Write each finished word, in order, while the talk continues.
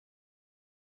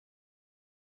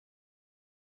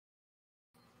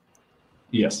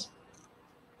Yes.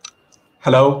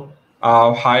 Hello.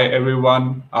 Hi,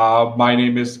 everyone. My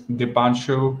name is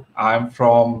Deepanshu. I'm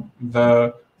from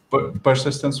the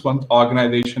Persistence One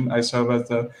organization. I serve as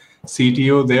the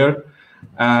CTO there.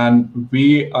 And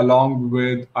we, along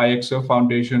with IXO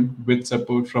Foundation, with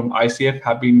support from ICF,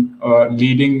 have been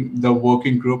leading the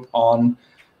working group on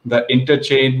the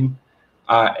Interchain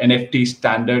NFT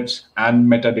standards and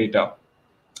metadata.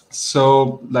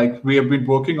 So like we have been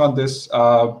working on this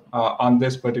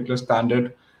particular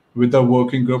standard with the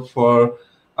working group for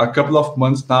a couple of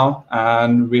months now,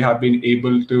 and we have been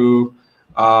able to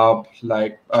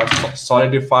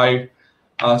solidify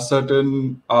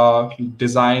certain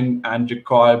design and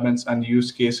requirements and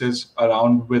use cases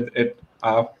around with it,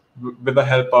 with the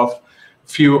help of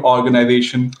few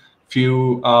organization,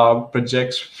 few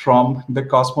projects from the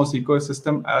Cosmos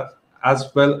ecosystem,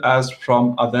 as well as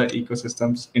from other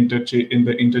ecosystems in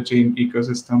the Interchain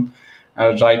ecosystem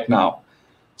right now.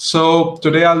 So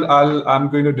today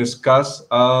I'm going to discuss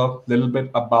a little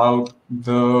bit about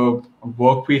the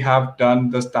work we have done,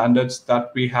 the standards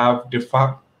that we have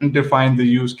defined, the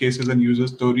use cases and user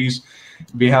stories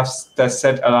we have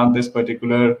set around this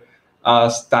particular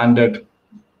standard.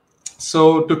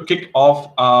 So to kick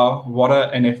off, what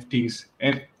are NFTs?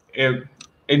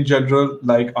 In general,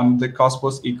 like on the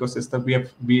Cosmos ecosystem,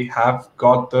 we have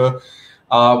got the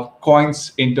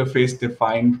coins interface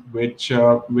defined, which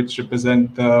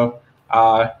represent the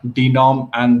denom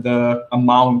and the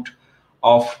amount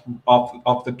of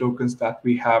the tokens that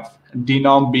we have.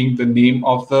 Denom being the name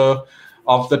of the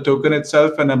token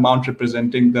itself, and amount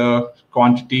representing the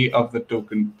quantity of the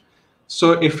token.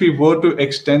 So if we were to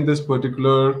extend this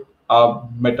particular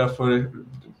metaphor,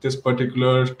 this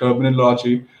particular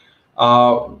terminology,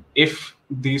 if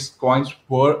these coins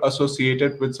were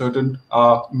associated with certain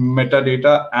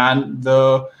metadata, and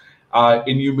the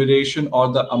enumeration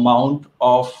or the amount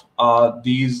of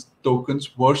these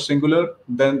tokens were singular,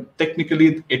 then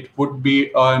technically it would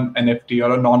be an NFT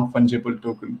or a non-fungible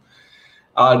token.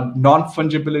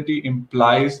 Non-fungibility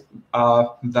implies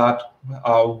that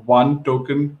one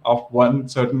token of one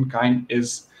certain kind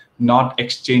is not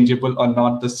exchangeable or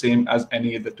not the same as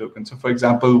any other token. So, for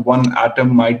example, one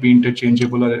atom might be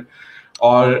interchangeable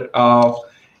or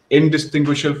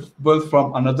indistinguishable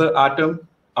from another atom.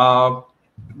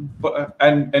 But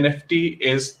an NFT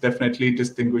is definitely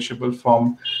distinguishable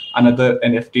from another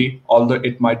NFT, although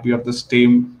it might be of the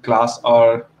same class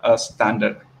or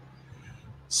standard.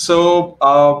 So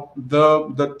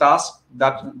the task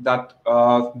that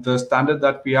the standard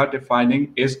that we are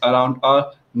defining is around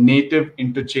a native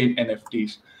interchain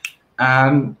NFTs,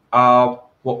 and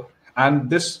and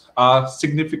this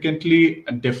significantly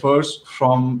differs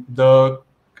from the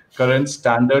current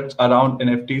standards around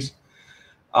NFTs.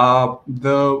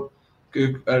 The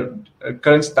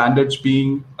current standards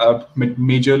being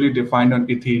majorly defined on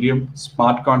Ethereum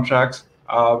smart contracts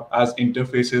as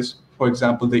interfaces. For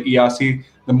example, the ERC,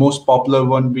 the most popular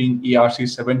one being ERC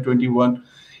 721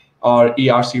 or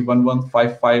ERC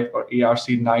 1155 or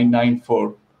ERC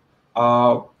 994.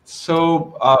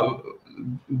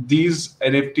 These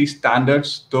NFT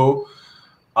standards, though,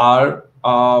 are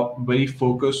very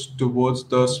focused towards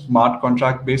the smart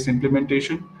contract based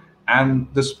implementation, and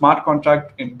the smart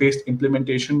contract based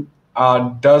implementation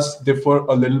does differ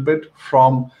a little bit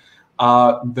from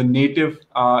the native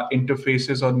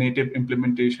interfaces or native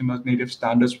implementation or native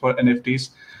standards for NFTs.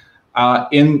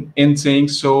 In saying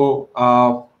so,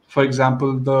 for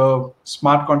example, the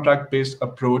smart contract based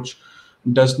approach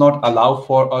does not allow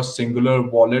for a singular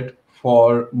wallet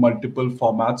for multiple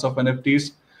formats of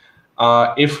NFTs.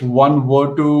 If one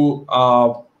were to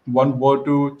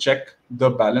check the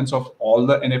balance of all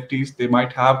the NFTs they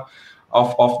might have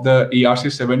of the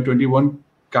ERC 721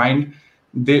 kind,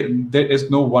 there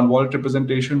is no one wallet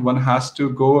representation. One has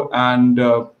to go and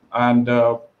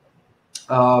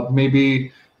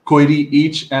maybe query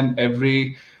each and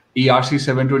every ERC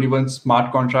 721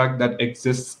 smart contract that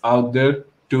exists out there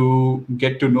to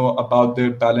get to know about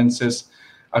their balances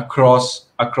across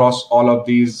all of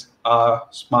these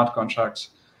smart contracts.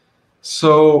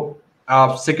 So,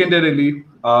 secondarily,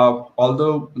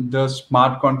 although the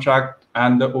smart contract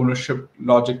and the ownership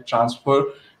logic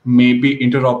transfer may be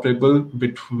interoperable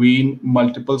between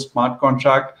multiple smart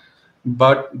contract,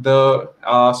 but the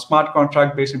smart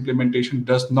contract based implementation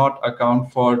does not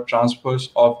account for transfers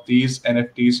of these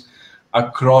NFTs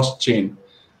across chain.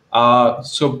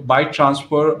 So by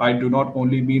transfer, I do not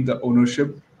only mean the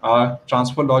ownership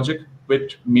transfer logic,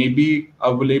 which may be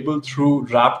available through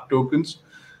wrapped tokens.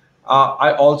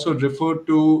 I also refer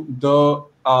to the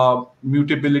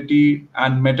mutability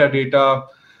and metadata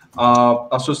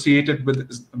associated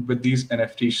with these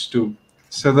NFTs too.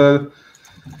 So the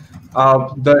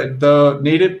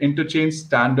native interchain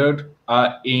standard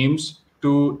aims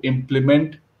to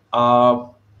implement uh,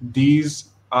 these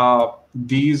like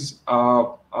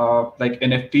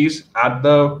NFTs at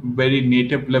the very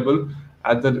native level,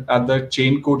 at the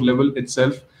chain code level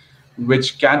itself,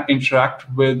 which can interact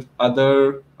with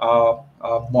other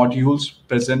modules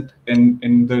present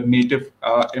in the native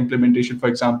implementation. For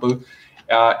example,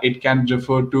 it can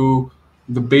refer to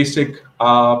the basic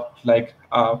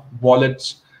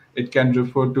wallets. It can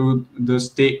refer to the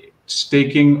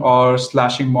staking or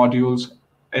slashing modules,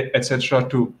 etc.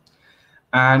 too,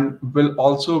 and will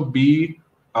also be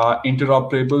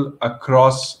interoperable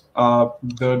across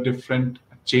the different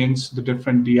chains, the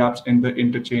different DApps in the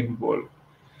interchain world.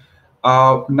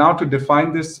 Now, to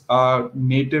define this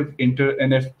native inter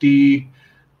NFT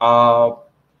uh,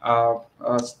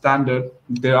 standard,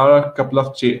 there are a couple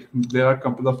of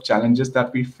challenges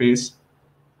that we face.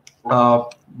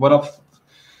 One of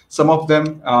Some of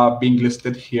them being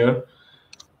listed here.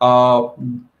 Uh,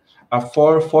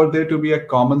 for there to be a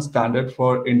common standard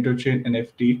for interchain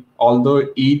NFT, although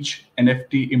each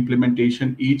NFT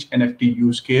implementation, each NFT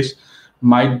use case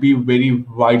might be very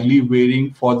widely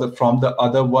varying from the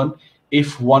other one.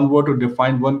 If one were to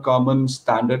define one common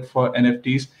standard for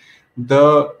NFTs,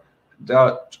 the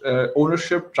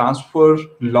ownership transfer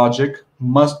logic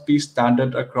must be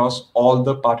standard across all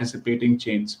the participating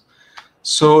chains.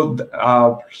 So,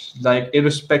 like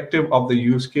irrespective of the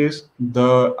use case,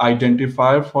 the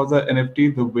identifier for the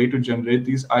NFT, the way to generate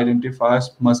these identifiers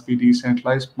must be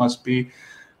decentralized, must be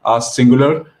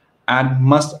singular, and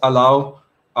must allow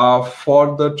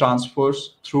for the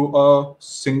transfers through a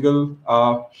single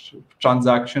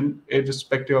transaction,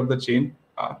 irrespective of the chain,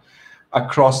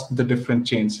 across the different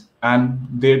chains, and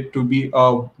there to be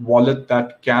a wallet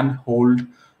that can hold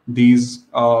these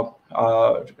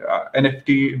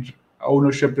NFT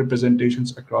ownership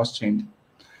representations across chain.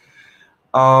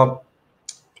 Uh,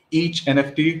 each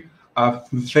NFT.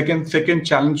 Second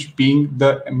challenge being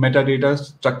the metadata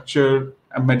structure,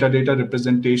 metadata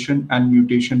representation, and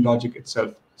mutation logic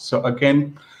itself. So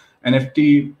again,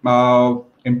 NFT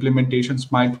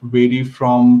implementations might vary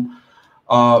from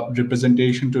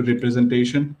representation to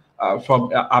representation,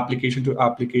 from application to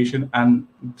application, and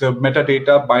the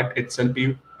metadata might itself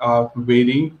be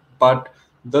varying, but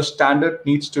the standard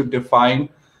needs to define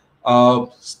a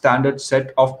standard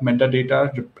set of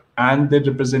metadata and the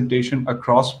representation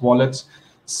across wallets,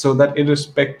 so that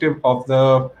irrespective of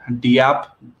the DApp,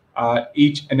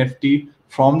 each NFT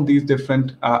from these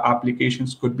different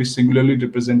applications could be singularly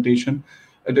representation.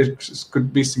 It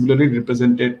could be singularly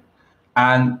represented,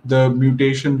 and the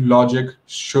mutation logic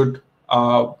should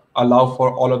allow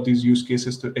for all of these use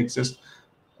cases to exist,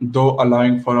 though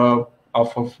allowing for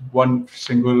for one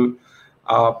single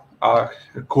uh, uh,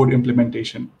 code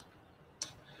implementation.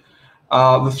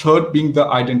 The third being the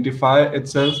identifier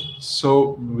itself.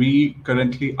 So we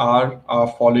currently are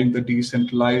following the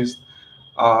decentralized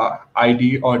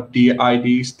ID or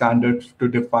DID standard to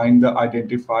define the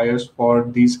identifiers for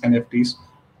these NFTs,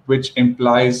 which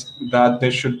implies that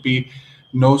there should be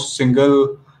no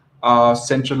single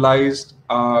centralized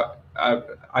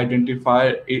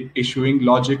identifier issuing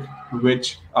logic,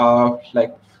 which, for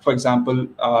example,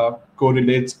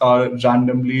 correlates a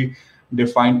randomly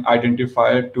defined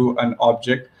identifier to an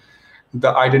object.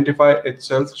 The identifier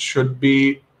itself should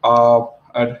be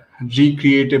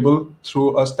recreatable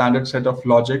through a standard set of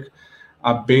logic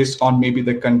based on maybe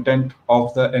the content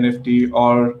of the NFT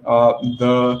or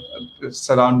the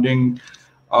surrounding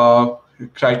uh,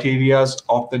 criterias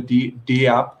of the D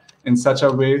app, in such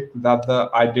a way that the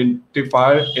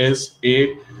identifier is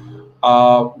a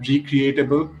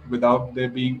recreatable without there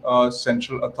being a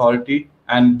central authority,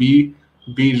 and be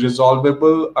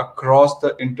resolvable across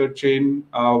the interchain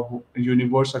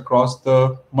universe, across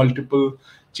the multiple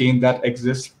chain that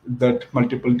exists, that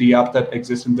multiple DApp that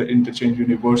exists in the interchain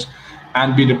universe,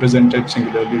 and be represented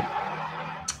singularly.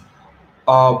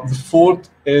 The fourth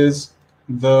is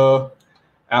the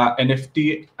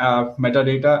NFT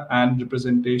metadata and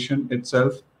representation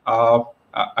itself.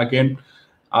 Again,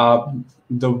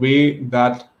 the way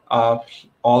that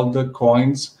all the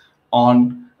coins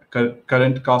on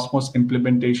current Cosmos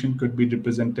implementation could be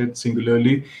represented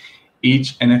singularly.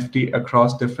 Each NFT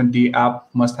across different D app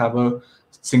must have a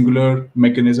singular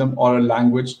mechanism or a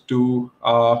language to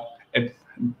uh,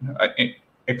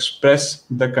 express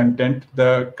the content.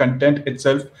 The content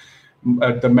itself,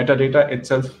 the metadata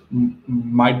itself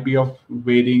might be of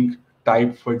varying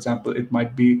type. For example, it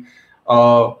might be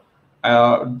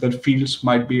the fields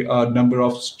might be a number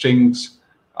of strings,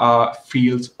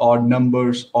 fields, or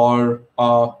numbers, or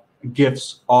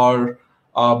gifs, or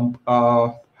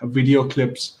video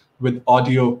clips with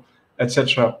audio,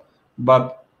 etc.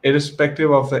 But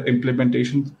irrespective of the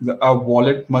implementation, a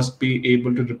wallet must be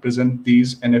able to represent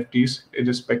these NFTs,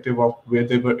 irrespective of where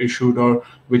they were issued or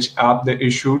which app they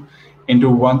issued, into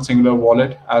one singular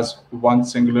wallet as one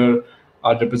singular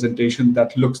representation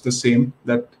that looks the same,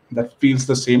 that feels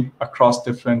the same across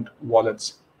different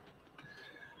wallets.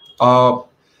 Uh,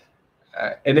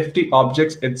 NFT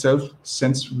objects itself,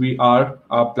 since we are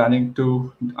planning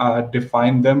to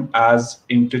define them as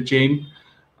interchain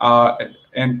uh,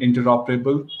 and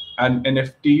interoperable, an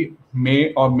NFT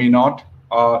may or may not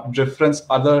reference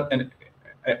other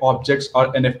objects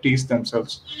or NFTs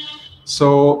themselves.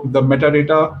 So the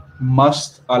metadata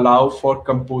must allow for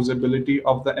composability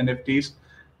of the NFTs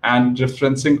and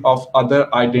referencing of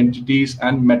other identities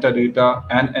and metadata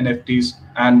and NFTs.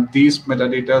 And these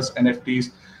metadatas,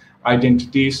 NFTs,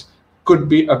 identities could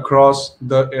be across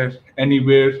the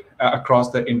anywhere across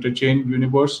the interchain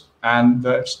universe, and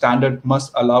the standard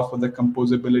must allow for the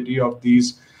composability of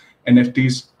these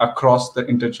NFTs across the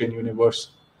interchain universe.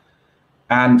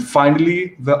 And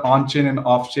finally, the on-chain and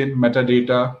off-chain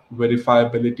metadata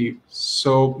verifiability.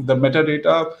 So the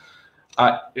metadata,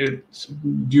 it's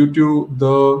due to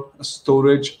the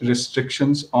storage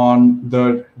restrictions on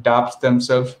the dApps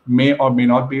themselves, may or may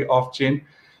not be off-chain.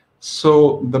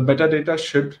 So the metadata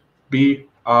should be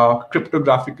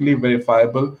cryptographically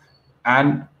verifiable,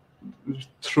 and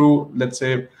through, let's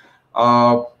say,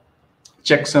 uh,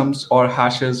 checksums or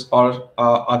hashes or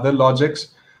other logics.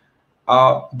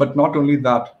 But not only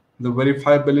that, the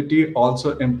verifiability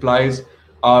also implies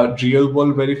real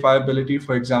world verifiability.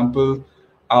 For example,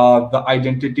 the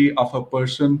identity of a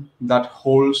person that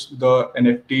holds the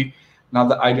NFT. Now,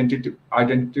 the identity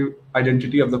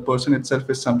of the person itself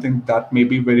is something that may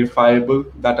be verifiable,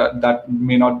 that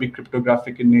may not be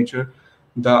cryptographic in nature.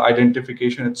 The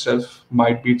identification itself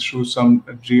might be through some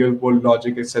real world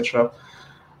logic, etc.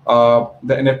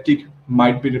 The NFT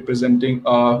might be representing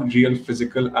a real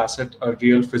physical asset, a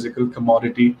real physical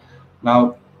commodity.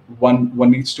 Now, one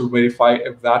needs to verify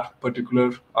if that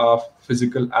particular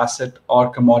physical asset or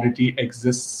commodity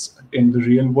exists in the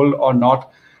real world or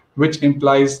not, which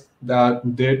implies that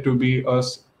there to be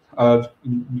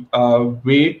a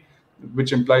way,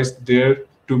 which implies there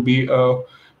to be a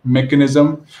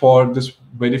mechanism for this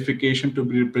verification to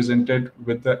be represented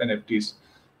with the NFTs.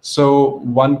 So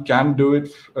one can do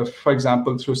it, for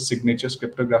example, through signatures,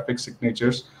 cryptographic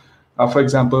signatures. For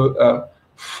example,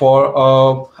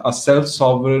 for a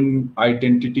self-sovereign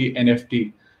identity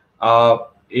NFT,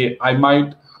 I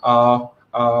might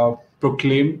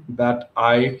proclaim that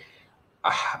I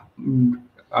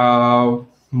uh,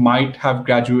 might have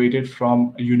graduated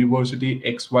from university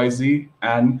XYZ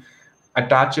and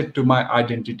attach it to my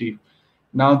identity.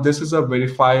 Now, this is a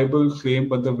verifiable claim,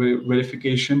 but the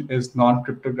verification is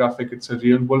non-cryptographic. It's a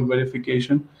real-world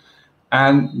verification,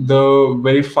 and the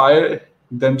verifier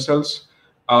themselves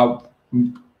uh,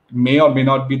 may or may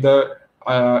not be the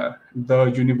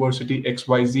university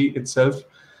XYZ itself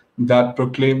that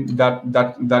proclaim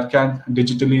that can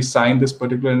digitally sign this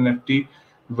particular NFT,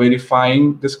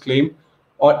 verifying this claim,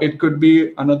 or it could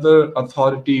be another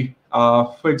authority,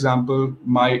 for example,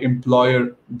 my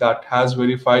employer that has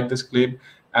verified this claim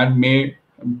and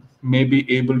may be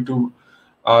able to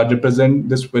represent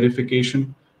this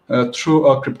verification through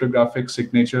a cryptographic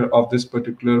signature of this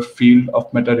particular field of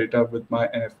metadata with my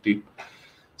NFT.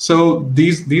 So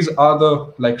these are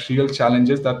the like real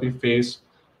challenges that we face.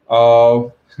 Uh,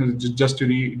 just to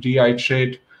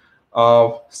reiterate,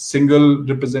 single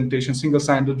representation,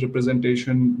 single-sided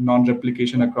representation,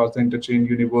 non-replication across the interchain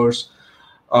universe,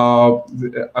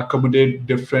 accommodate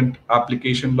different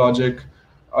application logic,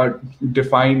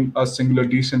 define a singular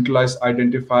decentralized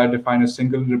identifier, define a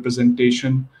single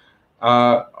representation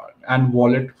and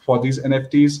wallet for these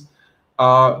NFTs,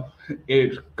 a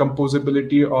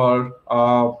composability or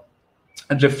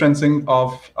referencing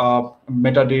of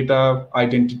metadata,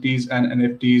 identities, and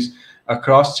NFTs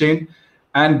across chain,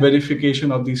 and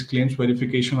verification of these claims,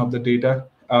 verification of the data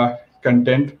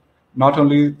content, not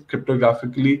only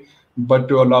cryptographically, but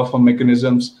to allow for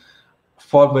mechanisms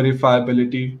for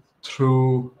verifiability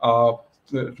through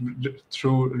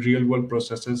through real world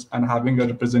processes and having a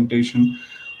representation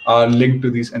linked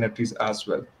to these NFTs as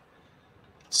well.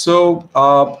 So,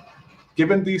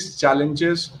 given these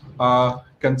challenges and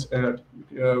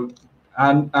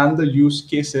the use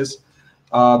cases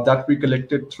that we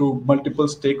collected through multiple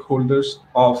stakeholders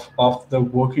of the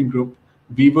working group,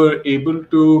 we were able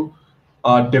to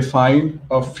define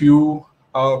a few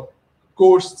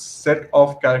core set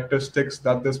of characteristics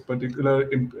that this particular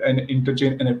an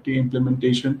interchain NFT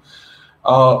implementation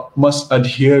must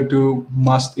adhere to,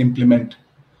 must implement.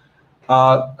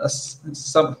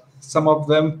 Some of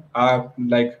them are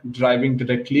like driving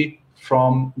directly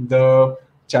from the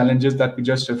challenges that we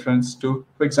just referenced to.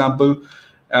 For example,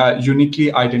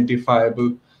 uniquely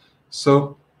identifiable.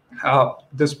 So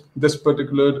this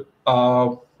particular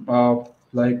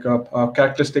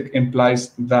characteristic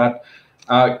implies that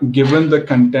given the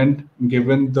content,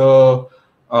 given the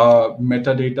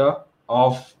metadata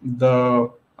of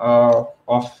the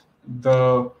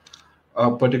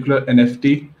particular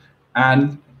NFT,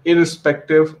 and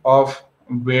irrespective of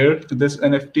where this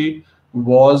NFT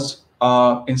was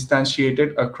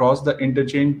instantiated across the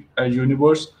interchain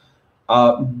universe,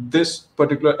 this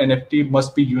particular NFT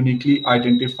must be uniquely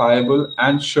identifiable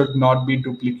and should not be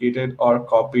duplicated or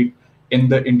copied in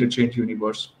the interchange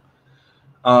universe.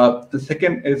 The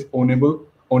second is ownable.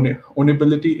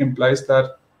 Ownability implies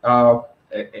that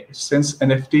since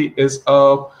NFT is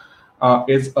a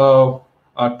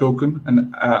token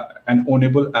and an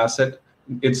ownable asset,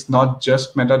 it's not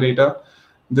just metadata.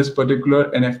 This particular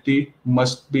NFT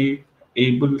must be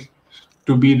able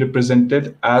to be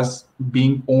represented as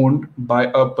being owned by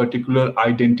a particular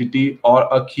identity or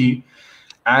a key,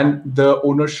 and the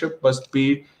ownership must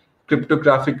be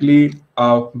cryptographically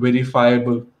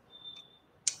verifiable.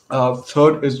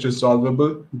 Third is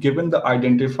resolvable. Given the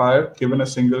identifier, given a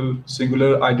singular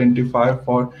identifier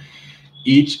for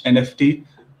each NFT,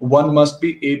 one must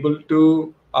be able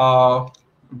to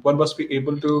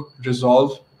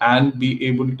resolve and be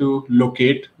able to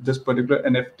locate this particular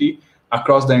NFT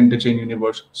across the interchain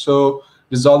universe. So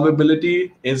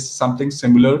resolvability is something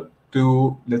similar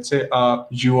to, let's say, a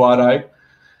URI,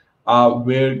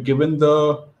 where given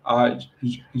the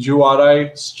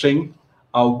URI string,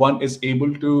 one is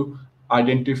able to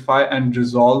identify and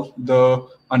resolve the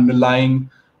underlying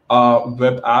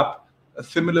web app.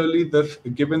 Similarly,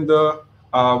 given the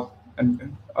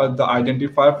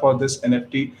identifier for this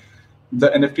NFT, the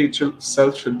NFT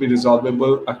itself should be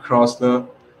resolvable across the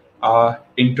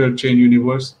interchain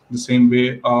universe, the same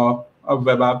way a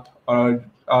web app or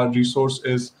a resource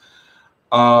is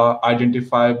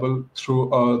identifiable through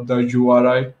the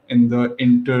URI in the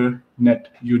internet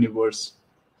universe.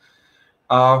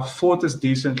 Fourth is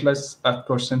decentralized. Of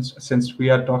course, since we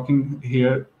are talking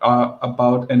here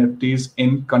about NFTs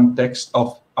in context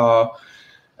of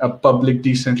public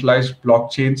decentralized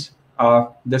blockchains,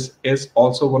 this is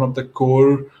also one of the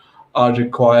core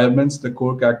requirements, the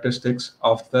core characteristics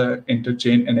of the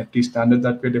interchain NFT standard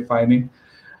that we're defining.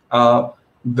 Uh,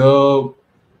 the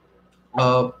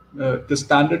the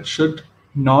standard should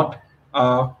not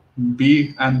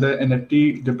be, and the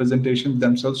NFT representation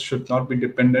themselves should not be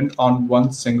dependent on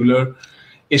one singular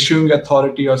issuing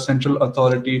authority or central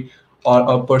authority or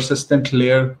a persistent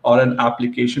layer or an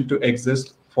application to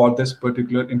exist for this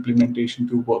particular implementation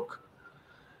to work.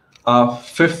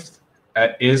 Fifth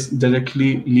is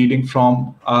directly leading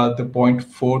from the point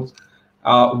fourth,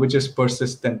 which is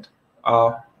persistent.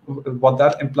 What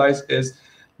that implies is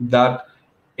that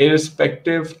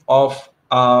irrespective of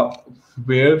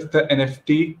where the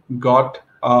NFT got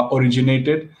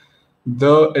originated,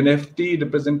 the NFT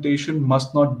representation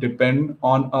must not depend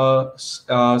on a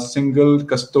single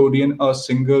custodian, a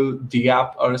single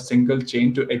DApp, or a single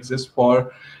chain to exist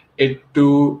for it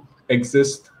to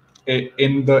exist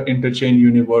in the interchain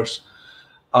universe.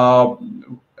 Uh,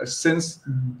 since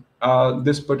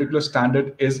this particular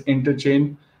standard is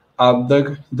interchain,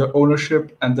 the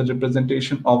ownership and the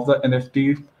representation of the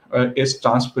NFT is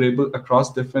transferable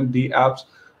across different D apps,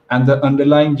 and the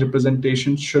underlying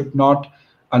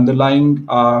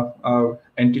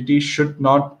entity should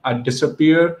not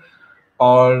disappear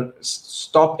or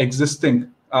stop existing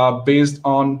based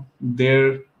on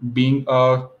there being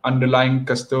a underlying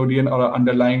custodian or an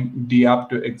underlying DApp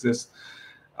to exist.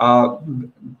 Uh,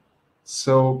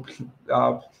 so,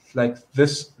 like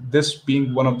this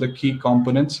being one of the key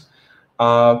components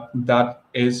that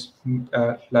is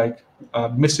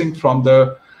missing from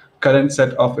the current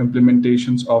set of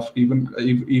implementations of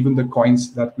even the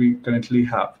coins that we currently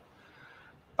have.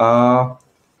 Uh,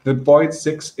 the point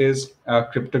six is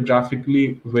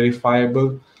cryptographically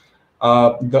verifiable.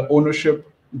 The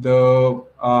ownership, the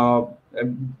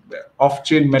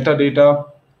off-chain metadata,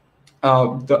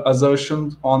 the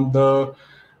assertions on the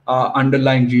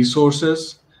underlying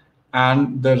resources,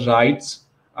 and the rights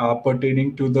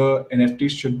pertaining to the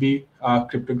NFTs should be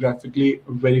cryptographically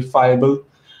verifiable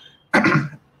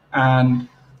and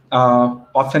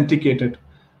authenticated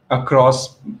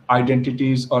across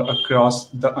identities or across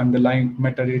the underlying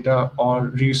metadata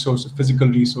or physical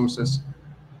resources.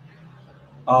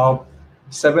 Uh,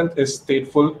 Seventh is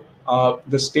stateful.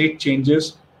 The state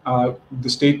changes the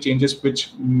state changes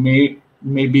which may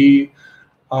be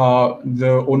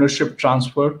the ownership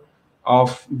transfer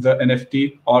of the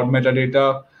NFT or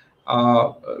metadata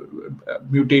uh,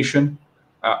 mutation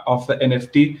of the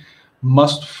NFT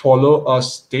must follow a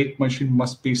state machine,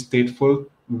 must be stateful,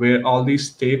 where all these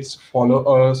states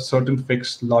follow a certain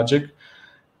fixed logic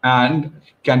and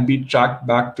can be tracked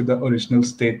back to the original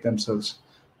state themselves.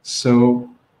 So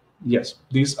yes,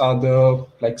 these are the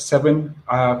like seven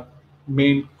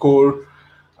main core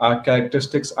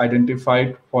characteristics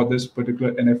identified for this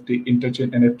particular NFT interchain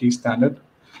NFT standard,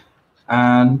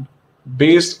 and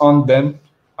based on them,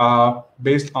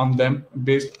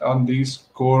 based on these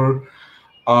core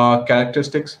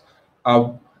characteristics,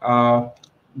 uh, uh,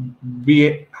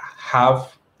 we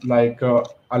have like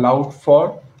allowed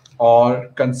for or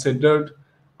considered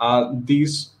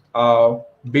these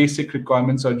basic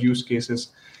requirements or use cases.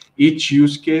 Each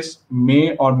use case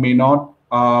may or may not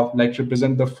like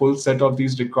represent the full set of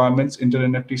these requirements, inter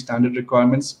NFT standard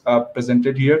requirements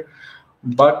presented here,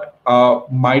 but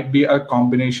might be a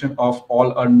combination of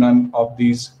all or none of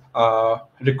these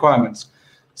requirements.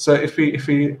 So if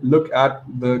we look at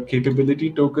the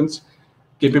capability tokens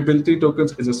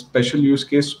is a special use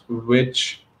case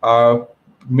which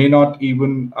may not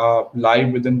even lie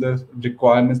within the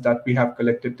requirements that we have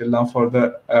collected till now for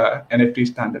the NFT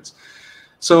standards.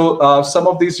 So some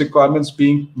of these requirements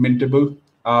being mintable,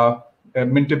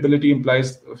 mintability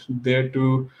implies there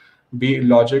to be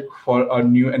logic for a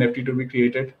new NFT to be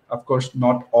created. Of course,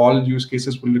 not all use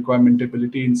cases will require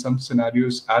mintability. In some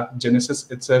scenarios, at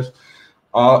Genesis itself,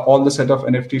 all the set of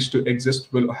NFTs to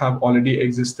exist will have already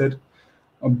existed.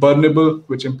 Burnable,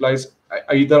 which implies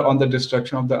either on the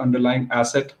destruction of the underlying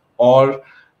asset or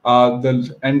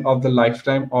the end of the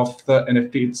lifetime of the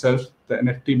NFT itself. The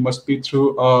NFT must be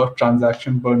through a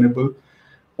transaction burnable.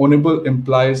 Ownable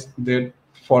implies that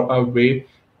for a way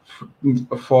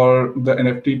for the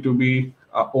NFT to be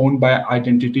owned by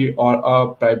identity or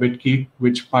a private key,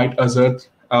 which might assert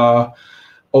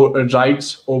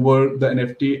rights over the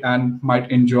NFT and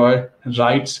might enjoy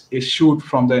rights issued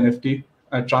from the NFT.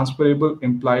 Transferable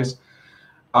implies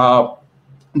uh,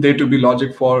 there to be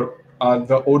logic for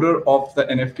the owner of the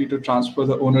NFT to transfer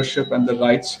the ownership and the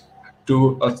rights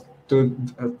to a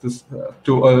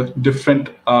to a different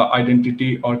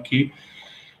identity or key.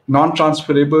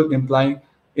 Non-transferable implying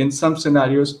in some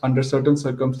scenarios, under certain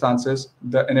circumstances,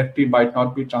 the NFT might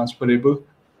not be transferable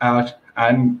and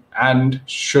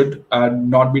should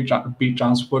not be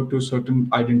transferred to certain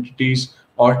identities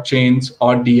or chains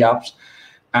or DApps,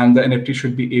 and the NFT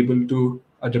should be able to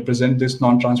represent this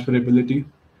non-transferability.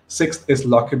 Sixth is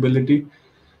lockability.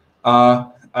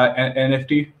 An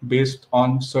NFT based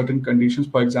on certain conditions,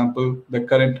 for example, the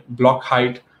current block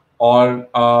height or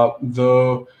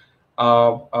the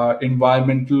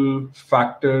environmental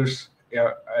factors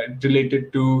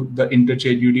related to the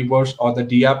interchain universe or the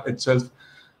DApp itself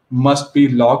must be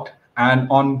locked, and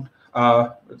on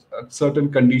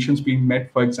certain conditions being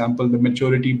met, for example, the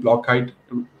maturity block height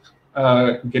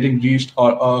getting reached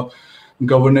or a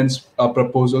governance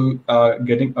proposal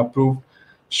getting approved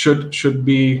should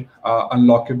be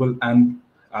unlockable and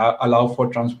allow for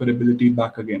transferability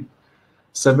back again.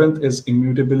 Seventh is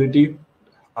immutability.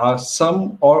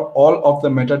 Some or all of the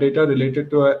metadata related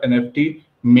to an NFT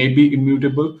may be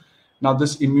immutable. Now,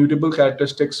 this immutable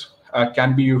characteristics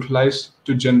can be utilized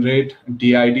to generate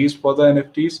DIDs for the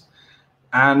NFTs,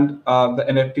 and the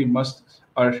NFT must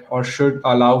or should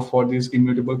allow for these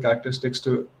immutable characteristics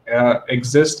to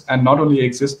exist, and not only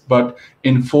exist but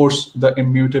enforce the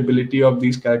immutability of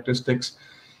these characteristics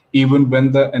even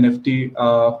when the NFT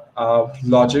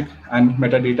logic and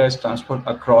metadata is transferred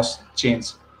across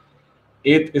chains.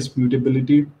 Eighth is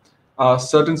mutability. A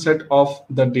certain set of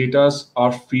the datas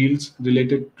or fields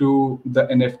related to the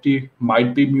NFT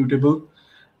might be mutable.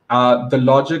 The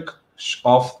logic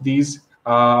of these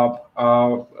the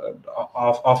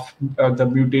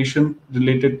mutation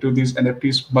related to these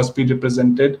NFTs must be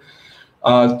represented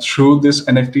through this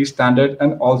NFT standard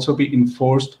and also be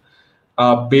enforced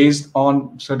based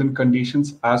on certain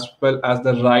conditions, as well as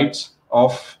the rights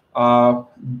of the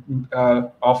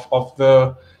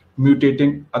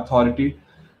mutating authority.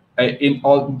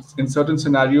 In certain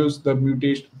scenarios,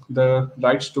 the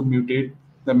rights to mutate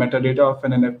the metadata of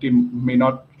an NFT may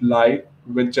not lie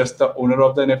with just the owner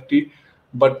of the NFT,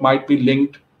 but might be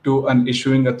linked to an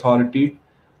issuing authority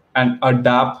and a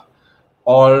DApp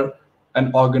or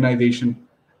an organization.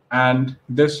 And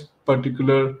this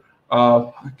particular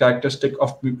characteristic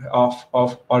of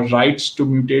or rights to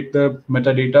mutate the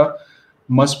metadata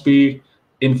must be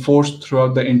enforced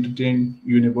throughout the Interchain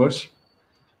universe.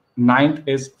 Ninth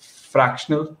is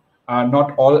fractional.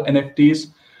 Not all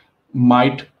NFTs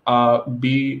might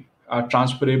be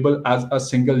transferable as a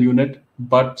single unit,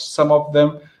 but some of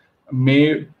them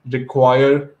may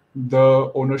require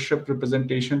the ownership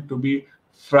representation to be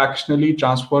fractionally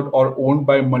transferred or owned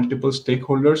by multiple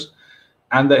stakeholders,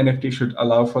 and the NFT should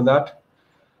allow for that.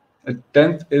 The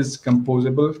 10th is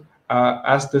composable.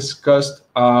 As discussed,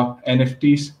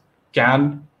 NFTs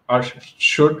can or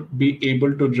should be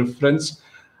able to reference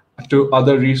to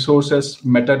other resources,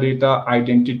 metadata,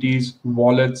 identities,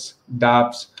 wallets,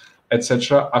 dApps,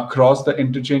 etc., across the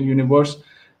Interchain universe,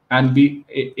 and be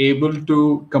able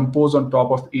to compose on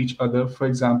top of each other. For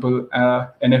example,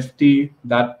 NFT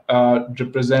that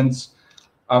represents,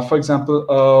 for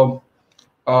example,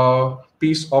 a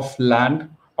piece of land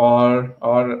or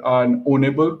an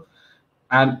ownable,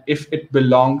 and if it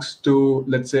belongs to,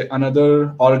 let's say,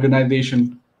 another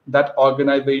organization, that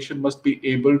organization must be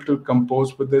able to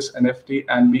compose with this NFT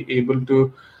and be able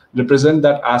to represent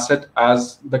that asset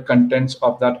as the contents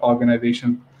of that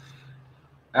organization.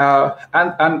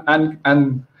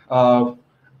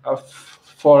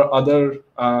 For other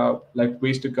like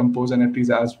ways to compose NFTs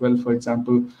as well. For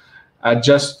example,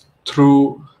 just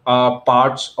through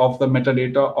parts of the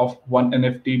metadata of one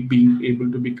NFT being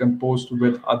able to be composed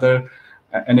with other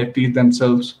NFTs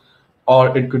themselves,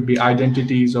 or it could be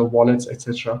identities or wallets,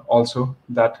 etc. Also,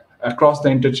 that across the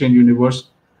Interchain universe,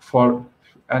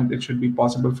 and it should be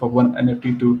possible for one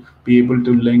NFT to be able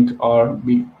to link or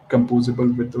be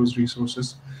composable with those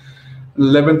resources.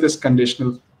 11th is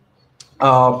conditional.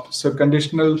 So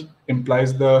conditional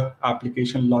implies the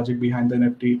application logic behind the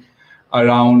NFT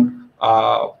around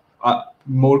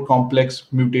more complex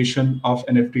mutation of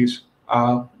NFTs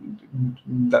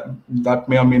that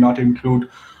may or may not include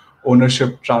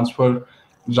ownership transfer,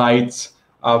 rights,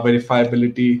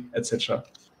 verifiability, etc.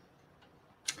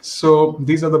 So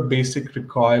these are the basic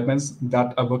requirements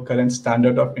that our current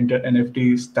standard of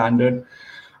Inter-NFT standard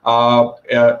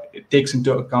it takes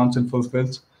into account and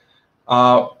fulfills.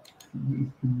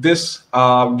 This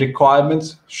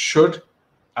requirements should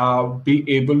be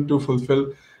able to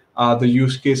fulfill the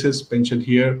use cases mentioned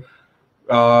here,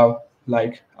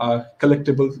 like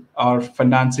collectible or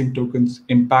financing tokens,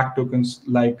 impact tokens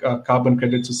like carbon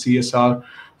credits or CSR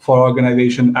for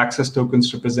organization, access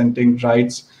tokens representing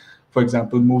rights, for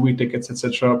example, movie tickets,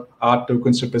 etc., art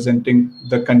tokens representing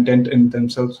the content in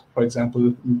themselves, for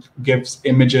example, GIFs,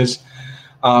 images,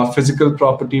 physical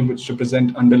property which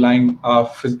represent underlying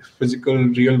physical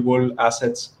real world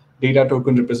assets, data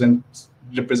token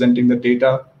representing the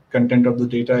data, content of the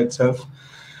data itself,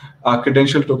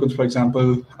 credential tokens, for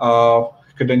example,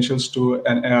 credentials to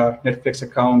a Netflix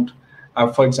account,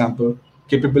 for example,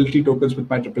 capability tokens which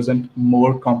might represent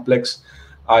more complex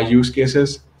use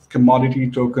cases, commodity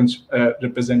tokens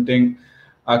representing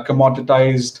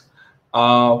commoditized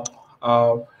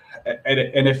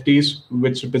NFTs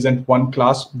which represent one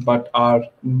class but are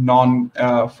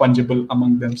non-fungible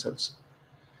among themselves.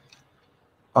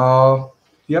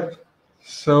 Yep.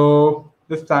 So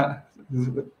this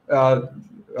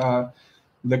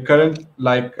the current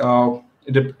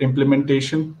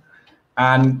implementation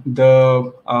and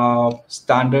the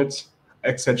standards,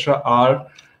 etc.,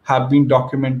 have been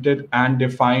documented and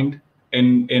defined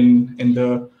in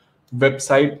the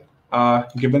website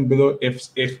given below.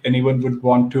 If anyone would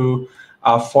want to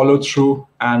follow through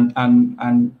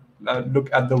and look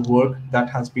at the work that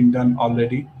has been done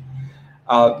already.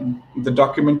 The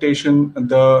documentation,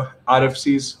 the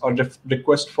RFCs or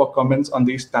request for comments on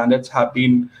these standards have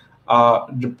been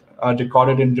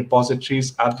recorded in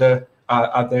repositories at the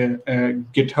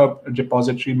GitHub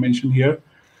repository mentioned here.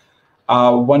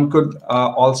 One could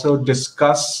also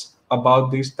discuss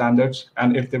about these standards,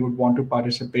 and if they would want to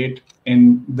participate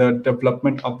in the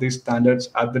development of these standards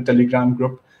at the Telegram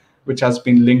group, which has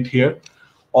been linked here,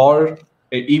 or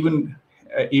even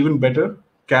better,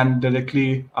 can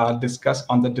directly discuss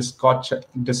on the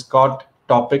Discord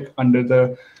topic under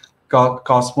the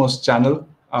Cosmos channel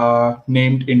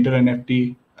named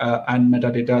Inter-NFT and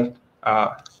Metadata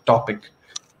topic.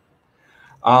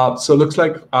 So looks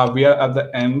like we are at the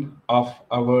end of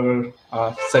our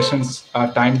session's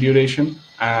time duration.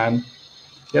 And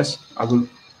yes, I will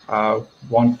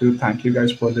want to thank you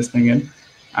guys for listening in.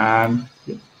 And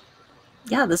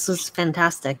yeah, this was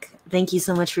fantastic. Thank you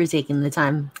so much for taking the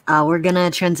time. We're going to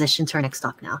transition to our next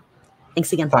talk now.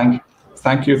 Thanks again.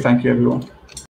 Thank you, everyone.